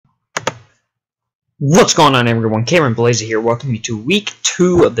What's going on, everyone? Cameron Blazer here. Welcome you to week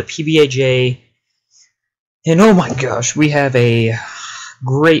 2 of the PBAJ. And oh my gosh, we have a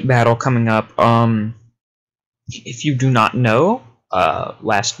great battle coming up. If you do not know,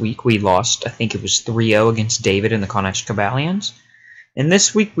 last week we lost, I think it was 3-0 against David and the Connacht Cabalians. And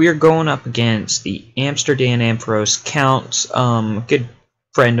this week we are going up against the Amsterdam Ampharos Count, a good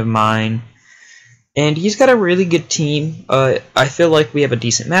friend of mine. And he's got a really good team. I feel like we have a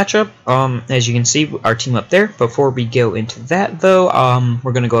decent matchup. As you can see, our team up there. Before we go into that, though,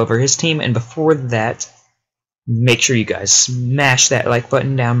 we're going to go over his team. And before that, make sure you guys smash that like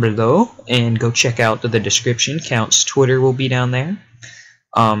button down below. And go check out the description. Count's Twitter will be down there.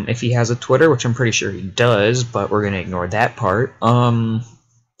 If he has a Twitter, which I'm pretty sure he does, but we're going to ignore that part.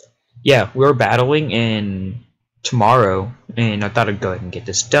 Yeah, we're battling in tomorrow, and I thought I'd go ahead and get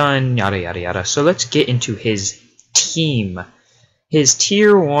this done, yada yada yada. So let's get into his team. His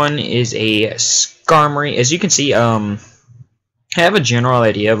tier 1 is a Skarmory. As you can see, I have a general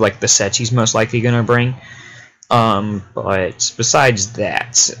idea of like the sets he's most likely gonna bring. But besides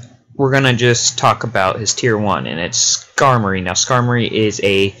that, we're gonna just talk about his tier 1, and it's Skarmory. Now Skarmory is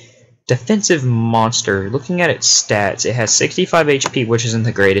a defensive monster. Looking at its stats, it has 65 HP, which isn't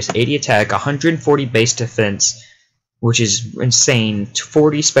the greatest, 80 attack, 140 base defense, which is insane,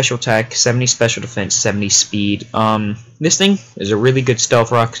 40 special attack, 70 special defense, 70 speed. This thing is a really good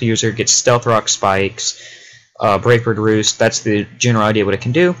Stealth Rock user, gets Stealth Rock spikes, Brave Bird Roost. That's the general idea what it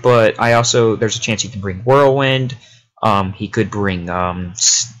can do, but there's a chance he can bring Whirlwind. He could bring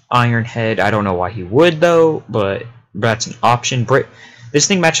Iron Head. I don't know why he would though, but that's an option. This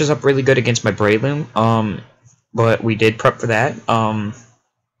thing matches up really good against my Breloom, but we did prep for that.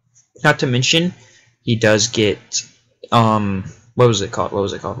 Not to mention, he does get what was it called? Oh,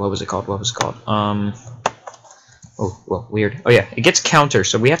 well, weird. Oh yeah, it gets counter,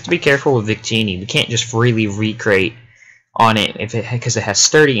 so we have to be careful with Victini. We can't just freely recrate on it because it has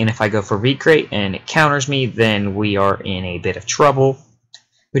sturdy, and if I go for recrate and it counters me, then we are in a bit of trouble.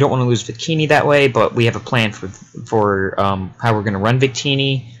 We don't want to lose Victini that way, but we have a plan for how we're going to run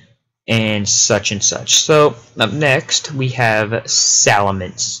Victini and such and such. So up next we have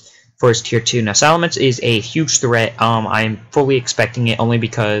Salamence for his tier 2. Now Salamence is a huge threat. I'm fully expecting it only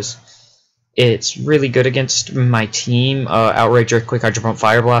because it's really good against my team. Outrage, Earthquake, Hydro Pump,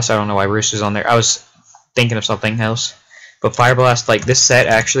 Fire Blast. I don't know why Roost is on there. I was thinking of something else. But Fire Blast, like this set,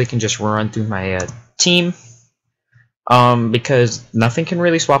 actually can just run through my team. Because nothing can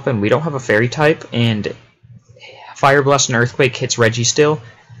really swap in. We don't have a Fairy type, and Fire Blast and Earthquake hits Reggie still.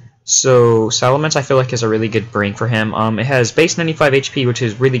 So Salamence I feel like is a really good bring for him. It has base 95 HP, which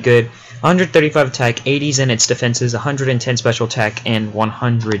is really good, 135 attack, 80s in its defenses, 110 special attack, and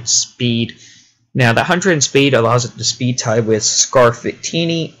 100 speed. Now that 100 speed allows it to speed tie with Scarf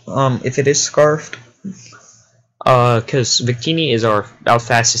Victini, if it is scarfed. Because Victini is our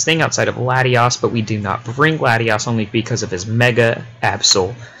fastest thing outside of Latios, but we do not bring Latios only because of his Mega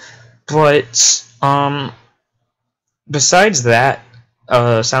Absol. But besides that,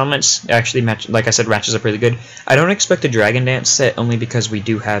 Salamence actually like I said, matches up really good. I don't expect a Dragon Dance set only because we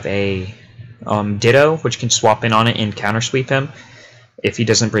do have a Ditto, which can swap in on it and counter sweep him if he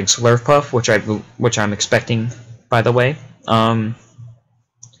doesn't bring Slurf Puff, which I'm expecting, by the way.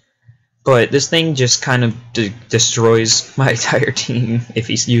 But this thing just kind of destroys my entire team if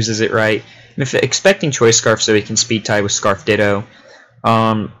he uses it right. I'm expecting Choice Scarf so he can speed tie with Scarf Ditto,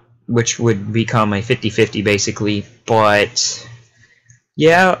 which would become a 50-50 basically. But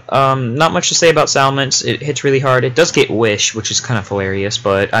yeah, not much to say about Salamence. It hits really hard. It does get Wish, which is kind of hilarious,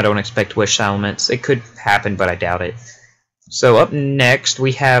 but I don't expect Wish Salamence. It could happen, but I doubt it. So up next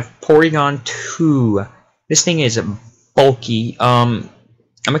we have Porygon 2. This thing is bulky.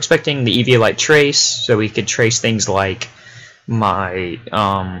 I'm expecting the Eviolite Trace, so we could trace things like my,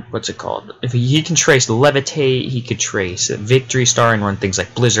 what's it called? If he can trace Levitate, he could trace Victory Star and run things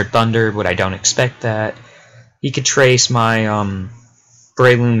like Blizzard Thunder, but I don't expect that. He could trace my,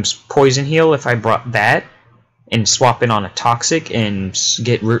 Breloom's Poison Heal if I brought that, and swap in on a Toxic and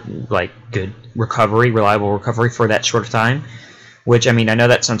get, like, good recovery, reliable recovery for that short time. Which, I mean, I know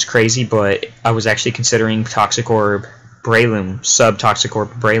that sounds crazy, but I was actually considering Toxic Orb Breloom, sub-Toxic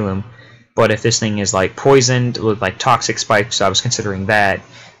Orb Breloom, but if this thing is like poisoned with like Toxic Spikes, I was considering that.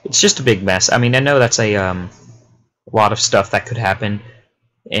 It's just a big mess. I mean, I know that's a lot of stuff that could happen,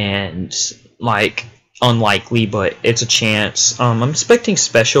 and like unlikely, but it's a chance. I'm expecting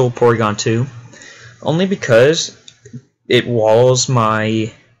special Porygon 2, only because it walls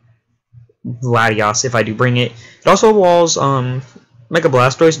my Latios if I do bring it. It also walls Mega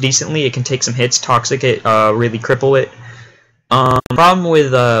Blastoise decently. It can take some hits. Toxic it, really cripple it. Problem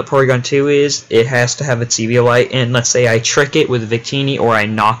with Porygon 2 is it has to have its Eviolite, and let's say I trick it with Victini, or I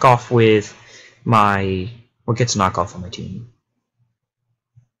knock off with my... What gets knock off on my team?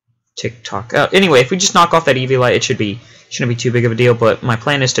 TikTok. Anyway, if we just knock off that Eviolite, it shouldn't be too big of a deal, but my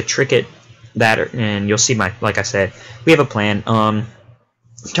plan is to trick it, and you'll see like I said, we have a plan. In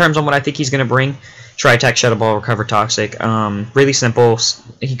terms on what I think he's going to bring, try attack, Shadow Ball, recover toxic. Really simple.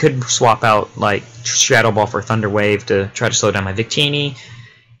 He could swap out like Shadow Ball for Thunder Wave to try to slow down my Victini,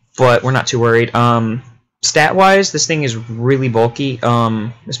 but we're not too worried. Stat wise, this thing is really bulky,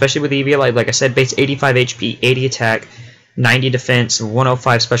 especially with Eviolite. Like I said, base 85 HP, 80 attack, 90 defense,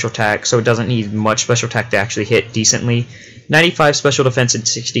 105 special attack, so it doesn't need much special attack to actually hit decently. 95 special defense and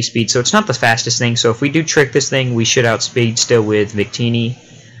 60 speed, so it's not the fastest thing. So if we do trick this thing, we should outspeed still with Victini.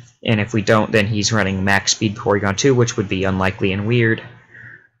 And if we don't, then he's running max speed Porygon 2, which would be unlikely and weird.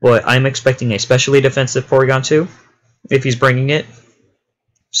 But I'm expecting a specially defensive Porygon 2, if he's bringing it.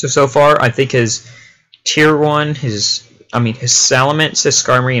 So far, I think his Tier 1, his Salamence, his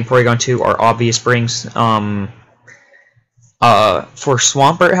Skarmory, and Porygon 2 are obvious brings. For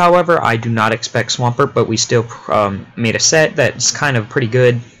Swampert, however, I do not expect Swampert, but we still made a set that's kind of pretty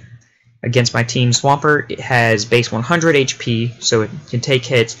good against my team. Swampert has base 100 HP, so it can take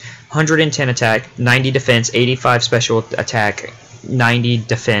hits, 110 attack, 90 defense, 85 special attack, 90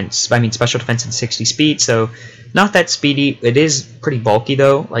 defense, special defense and 60 speed, so not that speedy. It is pretty bulky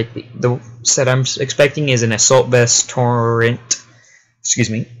though. Like the set I'm expecting is an Assault Vest, Torrent,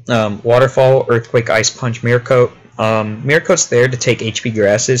 Waterfall, Earthquake, Ice Punch, Mirror Coat. Mirror Coat's there to take HP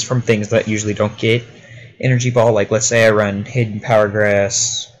grasses from things that usually don't get Energy Ball, like let's say I run Hidden Power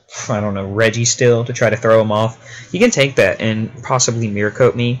Grass, I don't know, Registeel to try to throw him off. You can take that and possibly Mirror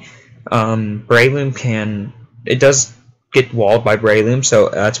Coat me. Breloom it does get walled by Breloom, so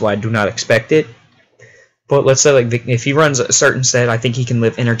that's why I do not expect it. But let's say like if he runs a certain set, I think he can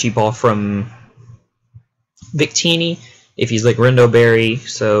live Energy Ball from Victini. If he's like Rindo Berry,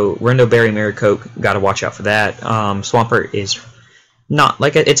 so Rindo Berry, Mirror Coat, gotta watch out for that. Swampert is not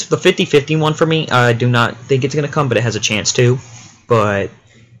like it's the 50-50 one for me. I do not think it's gonna come, but it has a chance to. But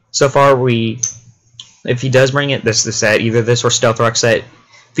so far, if he does bring it, this is the set, either this or Stealth Rock set.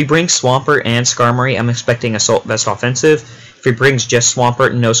 If he brings Swampert and Skarmory, I'm expecting Assault Vest offensive. If he brings just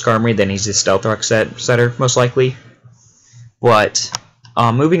Swampert and no Skarmory, then he's a Stealth Rock setter most likely. But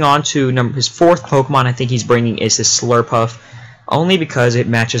moving on to his fourth Pokemon I think he's bringing is his Slurpuff, only because it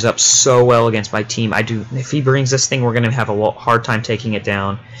matches up so well against my team. If he brings this thing, we're going to have a hard time taking it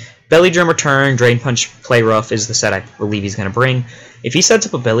down. Belly Drum Return, Drain Punch, Play Rough is the set I believe he's going to bring. If he sets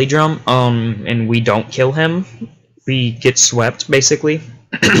up a Belly Drum and we don't kill him, we get swept basically.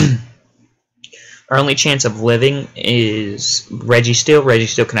 Our only chance of living is Registeel.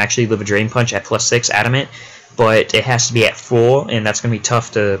 Registeel can actually live a Drain Punch at +6 Adamant, but it has to be at full, and that's going to be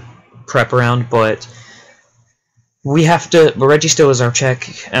tough to prep around, but we have to... But Registeel is our check,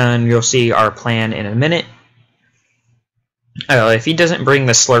 and you'll see our plan in a minute. If he doesn't bring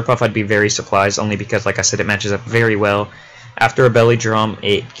the Slurpuff, I'd be very surprised, only because, like I said, it matches up very well. After a Belly Drum,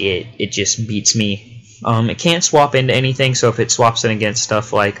 it just beats me. It can't swap into anything, so if it swaps in against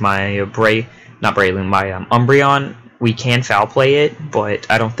stuff like my Umbreon, we can foul play it, but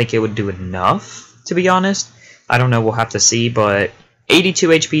I don't think it would do enough, to be honest. I don't know, we'll have to see, but 82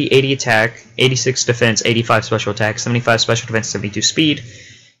 HP, 80 attack, 86 defense, 85 special attack, 75 special defense, 72 speed.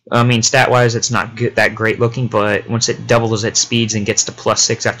 I mean, stat-wise, it's not that great looking, but once it doubles its speeds and gets to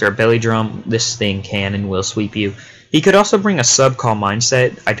 +6 after a Belly Drum, this thing can and will sweep you. He could also bring a Sub-Calm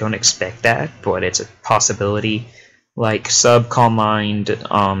Mindset. I don't expect that, but it's a possibility. Like Sub-Calm Mind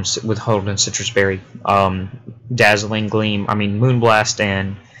with Holden Citrus Berry, Dazzling Gleam, Moonblast,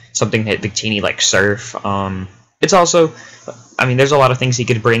 and something that Victini like Surf. It's also, there's a lot of things he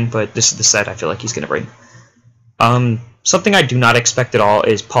could bring, but this is the set I feel like he's going to bring. Something I do not expect at all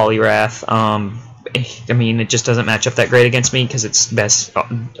is Poliwrath. It just doesn't match up that great against me because its best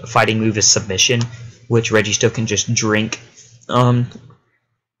fighting move is Submission, which Registeel can just drink.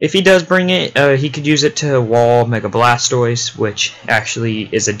 If he does bring it, he could use it to wall Mega Blastoise, which actually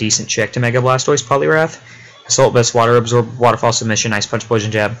is a decent check to Mega Blastoise Poliwrath. Assault Vest, Water Absorb, Waterfall, Submission, Ice Punch,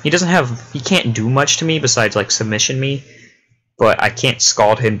 Poison Jab. He can't do much to me besides like Submission me, but I can't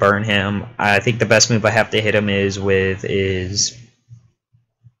Scald him, burn him. I think the best move I have to hit him is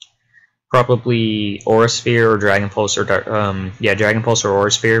probably Aura Sphere or Dragon Pulse or Dragon Pulse or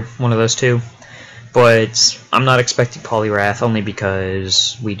Aura Sphere, one of those two. But I'm not expecting Poliwrath only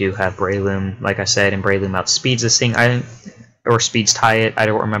because we do have Breloom, like I said, and Breloom outspeeds this thing. Or speeds tie it, I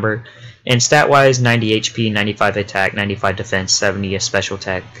don't remember. And stat-wise, 90 HP, 95 attack, 95 defense, 70 special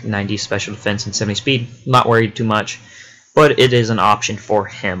attack, 90 special defense, and 70 speed. Not worried too much. but it is an option for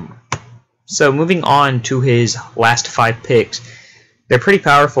him. So moving on to his last 5 picks, they're pretty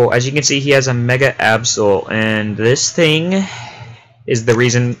powerful. As you can see, he has a Mega Absol, and this thing is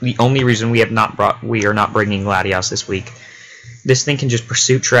the only reason we are not bringing Latios this week. This thing can just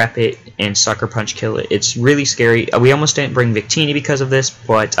Pursuit Trap it and Sucker Punch kill it. It's really scary. We almost didn't bring Victini because of this,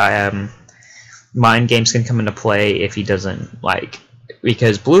 but Mind Games can come into play if he doesn't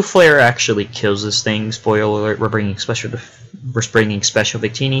because Blue Flare actually kills this thing. Spoiler alert: we're bringing special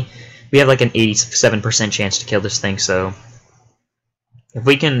Victini. We have like an 87% chance to kill this thing. So if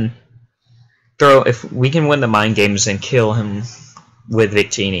we can win the Mind Games and kill him with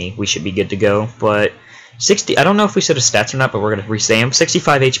Victini, we should be good to go. But 60, I don't know if we said his stats or not, but we're going to re-say him.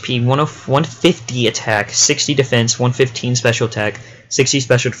 65 HP, 150 attack, 60 defense, 115 special attack, 60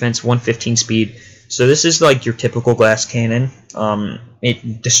 special defense, 115 speed. So this is like your typical glass cannon.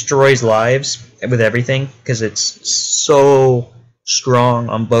 It destroys lives with everything because it's so strong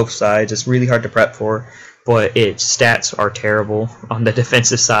on both sides. It's really hard to prep for, but its stats are terrible on the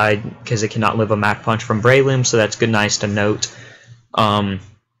defensive side because it cannot live a Mach Punch from Breloom, so that's nice to note.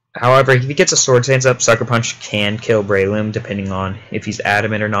 However, if he gets a Swords Dance up, Sucker Punch can kill Breloom, depending on if he's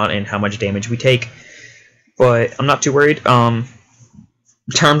adamant or not and how much damage we take. But I'm not too worried. In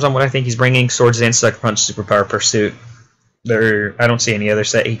terms on what I think he's bringing, Swords Dance, Sucker Punch, Superpower, Pursuit. I don't see any other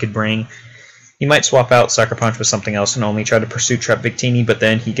set he could bring. He might swap out Sucker Punch with something else and only try to Pursuit Trap Victini, but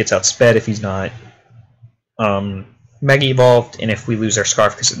then he gets outsped if he's not Mega Evolved, and if we lose our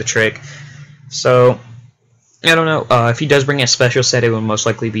Scarf because of the trick. So I don't know. If he does bring a special set, it will most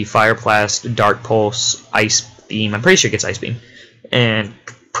likely be Fire Blast, Dark Pulse, Ice Beam. I'm pretty sure it gets Ice Beam. And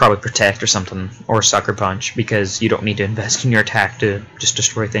probably Protect or something, or Sucker Punch, because you don't need to invest in your attack to just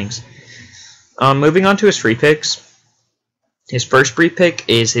destroy things. Moving on to his free picks. His first free pick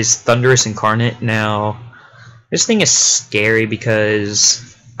is his Thunderous Incarnate. Now, this thing is scary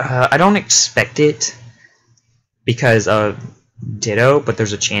because I don't expect it because of Ditto, but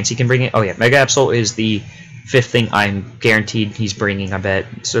there's a chance he can bring it. Oh yeah, Mega Absol is the 5th thing I'm guaranteed he's bringing, I bet.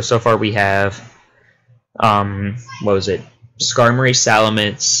 So far we have, what was it? Skarmory,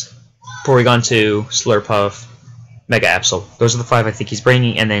 Salamence, Porygon 2, Slurpuff, Mega Absol. Those are the 5 I think he's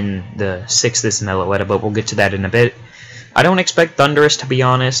bringing, and then the 6th is Meloetta, but we'll get to that in a bit. I don't expect Thunderous, to be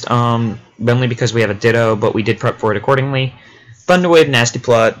honest, only because we have a Ditto, but we did prep for it accordingly. Thunderwave, Nasty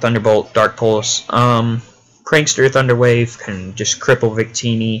Plot, Thunderbolt, Dark Pulse, Prankster, Thunderwave can just cripple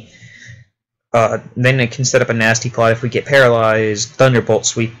Victini. Then it can set up a Nasty Plot if we get paralyzed. Thunderbolt,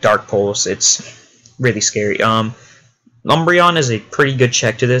 Sweep, Dark Pulse. It's really scary. Umbreon is a pretty good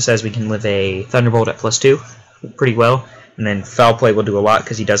check to this, as we can live a Thunderbolt at +2 pretty well. And then Foul Play will do a lot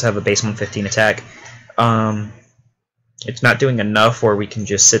because he does have a base 115 attack. It's not doing enough where we can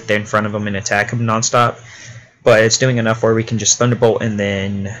just sit there in front of him and attack him nonstop, but it's doing enough where we can just Thunderbolt and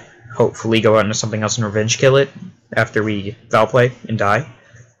then hopefully go out into something else and revenge kill it after we Foul Play and die.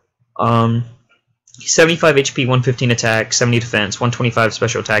 75 HP, 115 attack, 70 defense, 125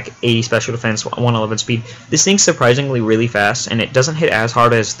 special attack, 80 special defense, 111 speed. This thing's surprisingly really fast, and it doesn't hit as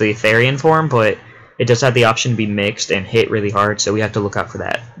hard as the Therian form, but it does have the option to be mixed and hit really hard, so we have to look out for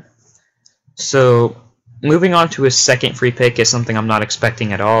that. So, moving on to his second free pick is something I'm not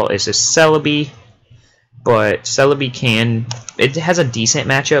expecting at all, is his Celebi. But Celebi it has a decent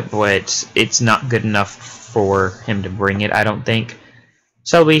matchup, but it's not good enough for him to bring it, I don't think.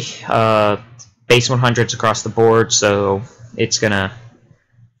 Celebi, base 100s across the board, so it's gonna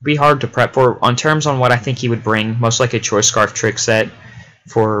be hard to prep for. On terms on what I think he would bring, most like a Choice Scarf trick set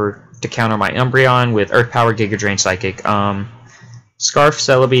to counter my Umbreon with Earth Power, Giga Drain, Psychic. Scarf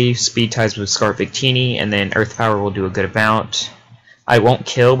Celebi, Speed ties with Scarf Victini, and then Earth Power will do a good amount. I won't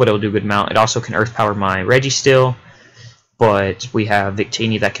kill, but it'll do a good amount. It also can Earth Power my Registeel, but we have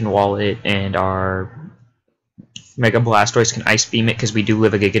Victini that can wall it, and our Mega Blastoise can Ice Beam it because we do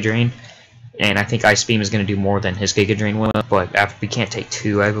live a Giga Drain. And I think Ice Beam is going to do more than his Giga Drain will, but we can't take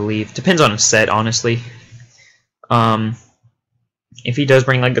 2, I believe. Depends on his set, honestly. If he does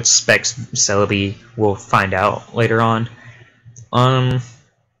bring like a Specs Celebi, we'll find out later on.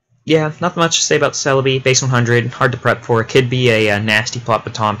 Yeah, not much to say about Celebi. Base 100, hard to prep for. It could be a Nasty Plot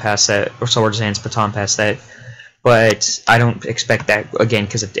Baton Pass set, or Swords Dance Baton Pass set, but I don't expect that, again,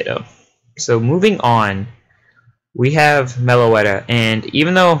 because of Ditto. So moving on, we have Meloetta, and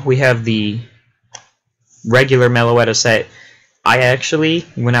even though we have the regular Meloetta set, I actually,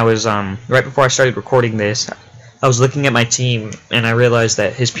 when I was, right before I started recording this, I was looking at my team, and I realized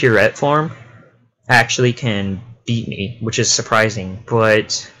that his Purette form actually can beat me, which is surprising,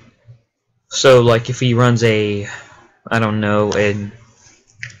 but, so, like, if he runs a, I don't know,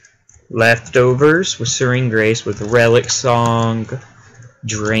 Leftovers with Serene Grace with Relic Song,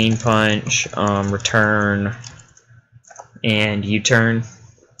 Drain Punch, Return, and U-Turn.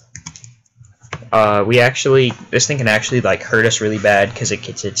 This thing can actually like hurt us really bad because it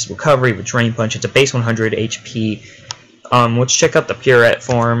gets its recovery with Drain Punch. It's a base 100 HP. Let's check out the Purette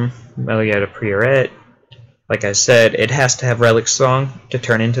form. Well, yeah, the Purette. Like I said, it has to have Relic Song to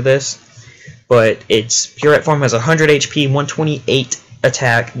turn into this. But its Purette form has 100 HP, 128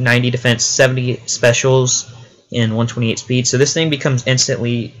 attack, 90 defense, 70 specials, and 128 speed. So this thing becomes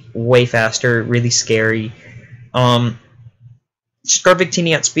instantly way faster, really scary. Scar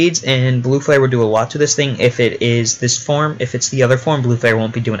Victini outspeeds, and Blue Flare will do a lot to this thing if it is this form. If it's the other form, Blue Flare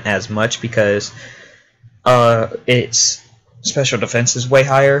won't be doing as much because its special defense is way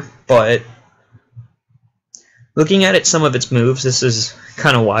higher. But looking at some of its moves, this is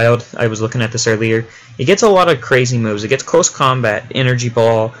kind of wild. I was looking at this earlier. It gets a lot of crazy moves. It gets Close Combat, Energy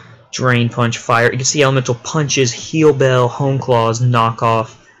Ball, Drain Punch, Fire. You can see Elemental Punches, Heal Bell, Home Claws, Knock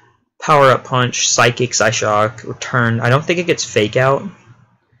Off, Power Up Punch, Psychic, Psyshock, Return. I don't think it gets Fake Out.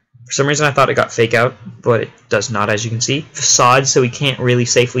 For some reason I thought it got Fake Out, but it does not, as you can see. Facade, so we can't really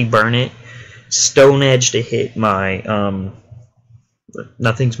safely burn it. Stone Edge to hit my,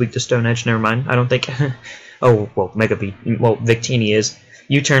 nothing's weak to Stone Edge, never mind. I don't think, oh, well, Mega Beat, well, Victini is.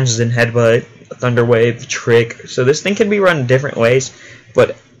 U-Turns is in Headbutt, Thunder Wave, Trick. So this thing can be run different ways,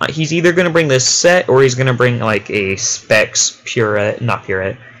 but he's either going to bring this set, or he's going to bring, like, a Specs Purette, not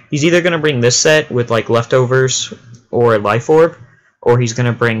Purette. He's either going to bring this set with like Leftovers or a Life Orb, or he's going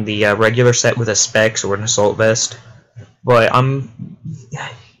to bring the regular set with a Specs or an Assault Vest. But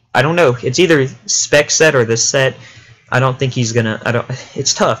I don't know. It's either Spec set or this set. I don't think he's gonna.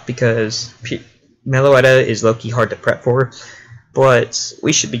 It's tough because Meloetta is low-key hard to prep for, but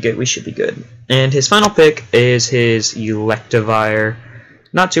we should be good. We should be good. And his final pick is his Electivire.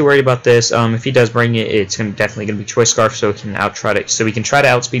 Not too worried about this. If he does bring it, it's definitely gonna be Choice Scarf, so we can try to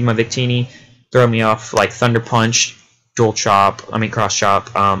outspeed my Victini, throw me off like Thunder Punch, Cross Chop,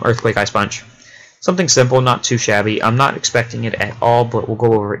 Earthquake, Ice Punch. Something simple, not too shabby. I'm not expecting it at all, but we'll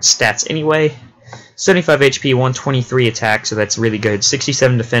go over its stats anyway. 75 HP, 123 attack, so that's really good.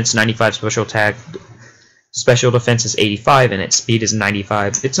 67 defense, 95 special attack. Special defense is 85, and its speed is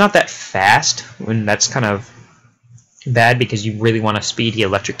 95. It's not that fast, and that's kind of bad because you really want a speedy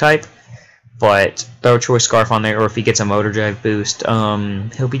electric type, but throw a Choice Scarf on there, or if he gets a Motor Drive boost,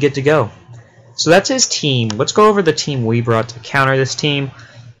 he'll be good to go. So that's his team. Let's go over the team we brought to counter this team.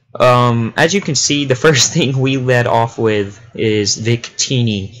 As you can see, the first thing we led off with is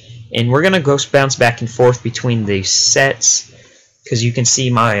Victini, and we're gonna go bounce back and forth between the sets because you can see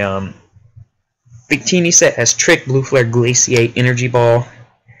my Victini set has Trick, Blue Flare, Glaciate, Energy Ball.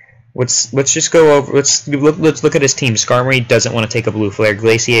 Let's just go over. Let's look at his team. Skarmory doesn't want to take a Blue Flare.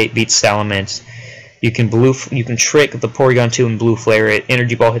 Glaciate beats Salamence. You can Trick the Porygon 2 and Blue Flare it.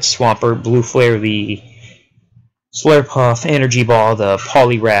 Energy Ball hits Swampert. Blue Flare the Slurpuff. Energy Ball the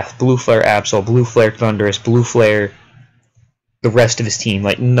Poliwrath. Blue Flare Absol. Blue Flare Thundurus. Blue Flare the rest of his team.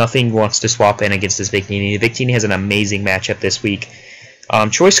 Like nothing wants to swap in against this Victini. Victini has an amazing matchup this week.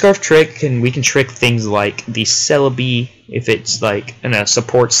 Choice Scarf Trick, and we can trick things like the Celebi if it's like in a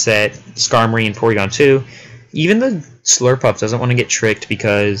support set, Skarmory and Porygon 2. Even the Slurpuff doesn't want to get tricked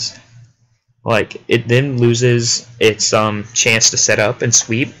because like it then loses its chance to set up and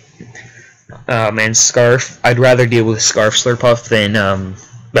sweep. And Scarf, I'd rather deal with Scarf Slurpuff than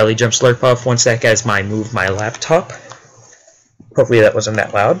Belly Jump Slurpuff. One sec as I move my laptop. Hopefully that wasn't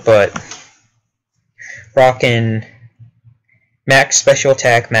that loud, but rockin' max special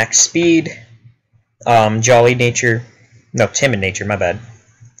attack, max speed, jolly nature, no, timid nature, my bad.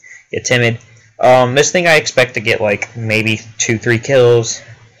 Yeah, timid. This thing I expect to get like maybe 2-3 kills.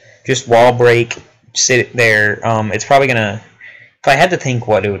 Just wall break, sit there. It's probably gonna, if I had to think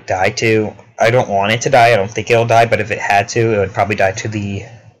what it would die to, I don't want it to die, I don't think it'll die, but if it had to, it would probably die to the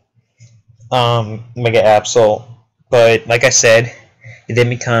Mega Absol. But like I said, it then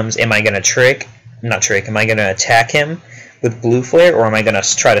becomes, am I gonna am I gonna attack him with Blue Flare, or am I going to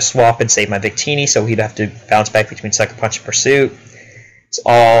try to swap and save my Victini so he'd have to bounce back between Sucker Punch and Pursuit?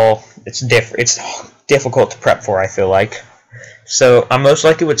 It's difficult to prep for, I feel like. So I most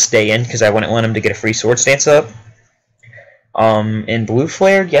likely would stay in because I wouldn't want him to get a free Swords Dance up. And Blue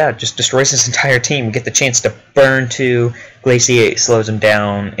Flare, yeah, just destroys his entire team. We get the chance to burn 2, Glaciate slows him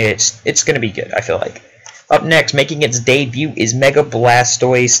down. It's going to be good, I feel like. Up next, making its debut is Mega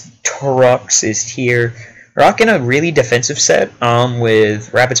Blastoise. Torux is here. Rocking a really defensive set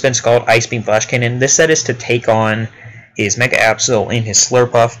with Rapid Spin, Scald, Ice Beam, Flash Cannon. This set is to take on his Mega Absol and his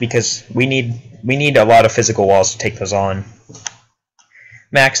Slurpuff because we need a lot of physical walls to take those on.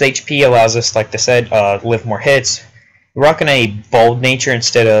 Max HP allows us, like I said, live more hits. We're rocking a bold nature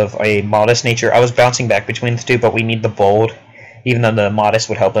instead of a modest nature. I was bouncing back between the two, but we need the bold, even though the modest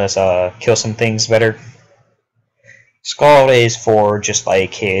would help us kill some things better. Scald is for just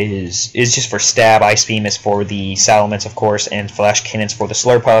like is just for stab. Ice Beam is for the Salamence, of course, and Flash Cannon's for the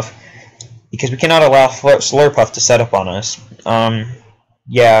Slurpuff, because we cannot allow Slurpuff to set up on us.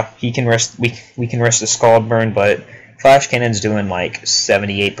 Yeah, he can rest. We can rest the Scald burn, but Flash Cannon's doing like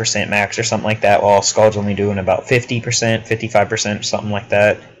 78% max or something like that, while Scald's only doing about 50%, 55%, something like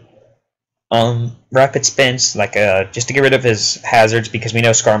that. Rapid Spins, like just to get rid of his hazards because we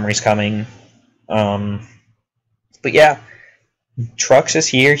know Skarmory's coming. But yeah, Trux is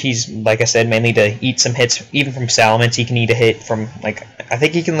here. He's, like I said, mainly to eat some hits. Even from Salamence, he can eat a hit from, like, I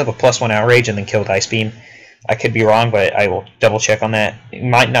think he can live a +1 outrage and then kill with Ice Beam. I could be wrong, but I will double check on that. It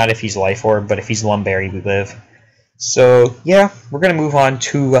might not if he's Life Orb, but if he's Lumberry, we live. So, yeah, we're going to move on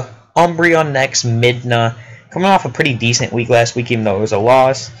to Umbreon next, Midna. Coming off a pretty decent week last week, even though it was a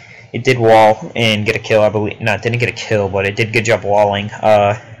loss. It did wall and get a kill, I believe. No, it didn't get a kill, but it did good job walling.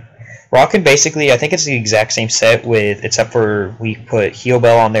 Rockin' basically, I think it's the exact same set with, except for we put Heal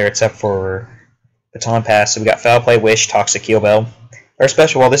Bell on there, except for Baton Pass. So we got Foul Play, Wish, Toxic Heal Bell. Our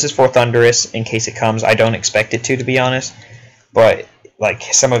special, well, this is for Thundurus in case it comes. I don't expect it to be honest. But, like,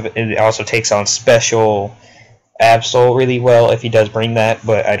 some of it also takes on special Absol really well if he does bring that,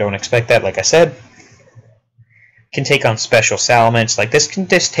 but I don't expect that, like I said. Can take on special Salamence. Like, this can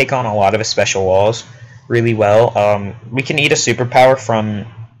just take on a lot of his special walls really well. We can eat a superpower from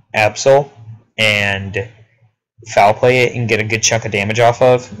Absol and Foul Play it and get a good chunk of damage off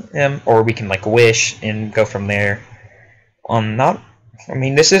of him, or we can like Wish and go from there. I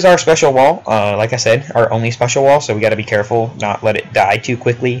mean, this is our special wall, like I said, our only special wall, so we got to be careful, not let it die too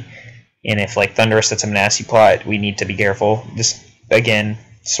quickly. And if like Thundurus sets some nasty plot, we need to be careful. This again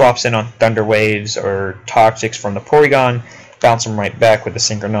swaps in on Thunder Waves or Toxics from the Porygon, bounce them right back with the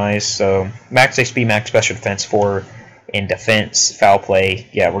Synchronize. So max HP, max special defense 4. In defense, Foul Play,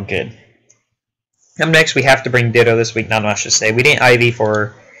 yeah, we're good. Up next, we have to bring Ditto this week, not much to say. We didn't IV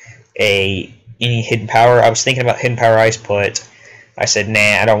for any Hidden Power. I was thinking about Hidden Power Ice, but I said,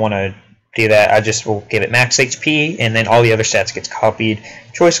 nah, I don't want to do that. I just will give it max HP, and then all the other stats gets copied.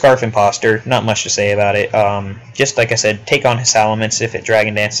 Choice Scarf, Imposter, not much to say about it. Just like I said, take on his Salamence if it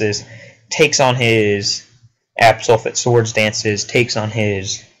Dragon Dances, takes on his Absol if it Swords Dances, takes on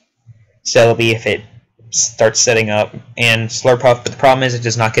his Celebi if it starts setting up, and Slurpuff, but the problem is it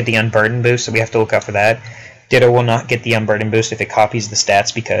does not get the Unburden boost, so we have to look out for that. Ditto will not get the Unburden boost if it copies the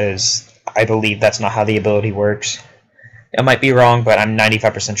stats, because I believe that's not how the ability works. I might be wrong, but I'm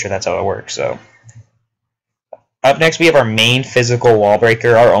 95% sure that's how it works. So, up next we have our main physical wall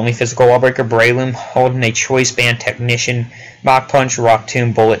breaker, our only physical wall breaker, Breloom, holding a Choice Band, Technician, Mach Punch, Rock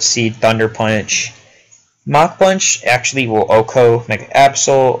Tomb, Bullet Seed, Thunder Punch. Mach Punch actually will OHKO, Mega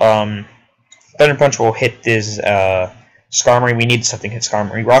Absol, Thunder Punch will hit this Skarmory. We need something to hit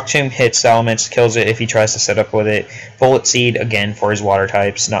Skarmory. Rock Tomb hits Salamence, kills it if he tries to set up with it. Bullet Seed, again, for his water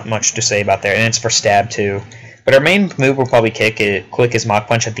types. Not much to say about there. And it's for stab, too. But our main move will probably click his Mach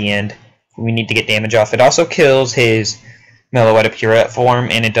Punch at the end. We need to get damage off. It also kills his Meloetta Purette form,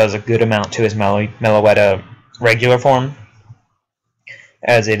 and it does a good amount to his Meloetta regular form,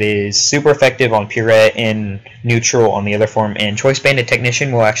 as it is super effective on Purette and neutral on the other form. And Choice Banded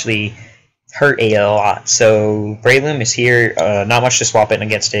Technician will actually hurt a lot. So Breloom is here. Not much to swap in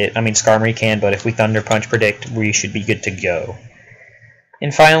against it. I mean, Skarmory can, but if we Thunder Punch Predict, we should be good to go.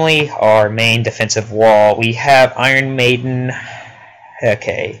 And finally, our main defensive wall. We have Iron Maiden.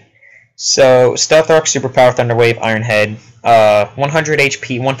 Okay. So Stealth Rock, Superpower, Thunder Wave, Iron Head. 100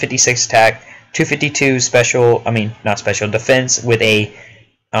 HP, 156 attack, 252 special. I mean, not special defense with a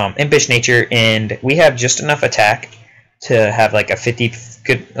Impish Nature, and we have just enough attack to have like a 50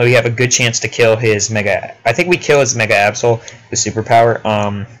 good. We have a good chance to kill his Mega. I think we kill his Mega Absol with Superpower.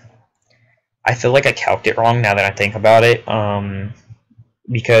 I feel like I calced it wrong now that I think about it.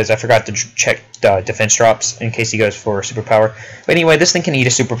 Because I forgot to check defense drops in case he goes for Superpower. But anyway, this thing can eat a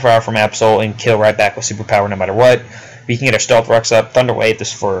Superpower from Absol and kill right back with Superpower no matter what. We can get our Stealth Rocks up. Thunder Wave, this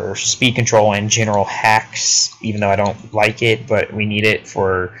is for speed control and general hacks, even though I don't like it, but we need it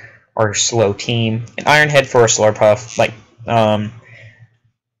for our slow team. And Iron Head for a Slurpuff. Like,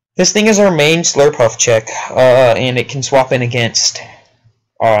 this thing is our main Slurpuff check, and it can swap in against,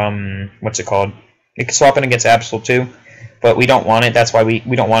 what's it called? It can swap in against Absol too. But we don't want it. That's why we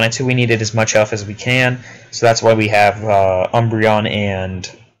don't want it to. We need it as much health as we can. So that's why we have Umbreon and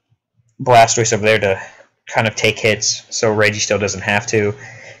Blastoise over there to kind of take hits, so Reggie doesn't have to.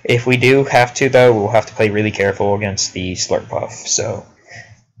 If we do have to, though, we'll have to play really careful against the Slurpuff. So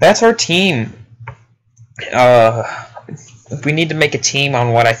that's our team. If we need to make a team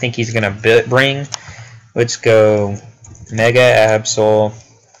on what I think he's going to bring, let's go Mega Absol.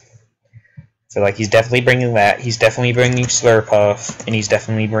 I feel like he's definitely bringing that. He's definitely bringing Slurpuff, and he's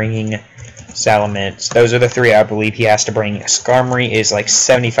definitely bringing Salamence. Those are the three I believe he has to bring. Skarmory is like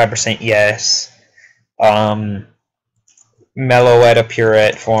 75% yes. Meloetta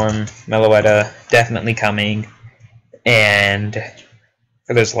Purette form. Meloetta definitely coming. And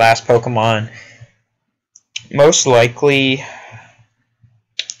for those last Pokemon, most likely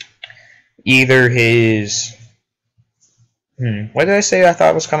either his... what did I say I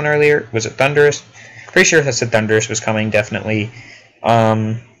thought was coming earlier? Was it Thundurus? Pretty sure I said Thundurus was coming, definitely.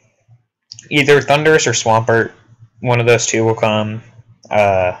 Either Thundurus or Swampert. One of those two will come.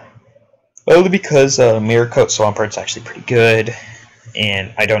 Only because Mirror Coat Swampert's actually pretty good.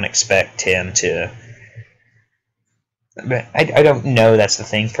 And I don't expect him to... But I don't know, that's the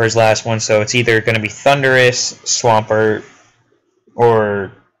thing, for his last one. So it's either going to be Thundurus, Swampert,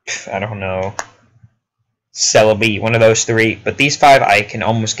 or... I don't know... Celebi, one of those three. But these five I can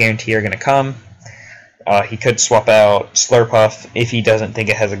almost guarantee are going to come. He could swap out Slurpuff if he doesn't think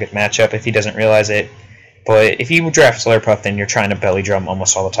it has a good matchup, if he doesn't realize it. But if you draft Slurpuff, then you're trying to belly drum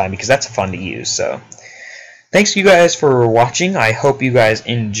almost all the time because that's fun to use. So thanks you guys for watching. I hope you guys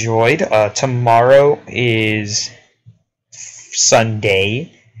enjoyed. Tomorrow is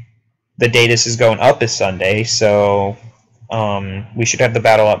Sunday. The day this is going up is Sunday, so... we should have the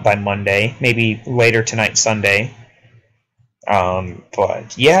battle up by Monday, maybe later tonight, Sunday.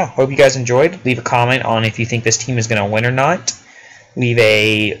 But yeah, hope you guys enjoyed. Leave a comment on if you think this team is going to win or not. Leave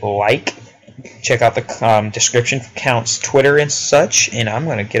a like. Check out the description for Count's Twitter and such. And I'm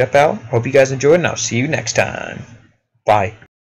going to get up out. Hope you guys enjoyed, and I'll see you next time. Bye.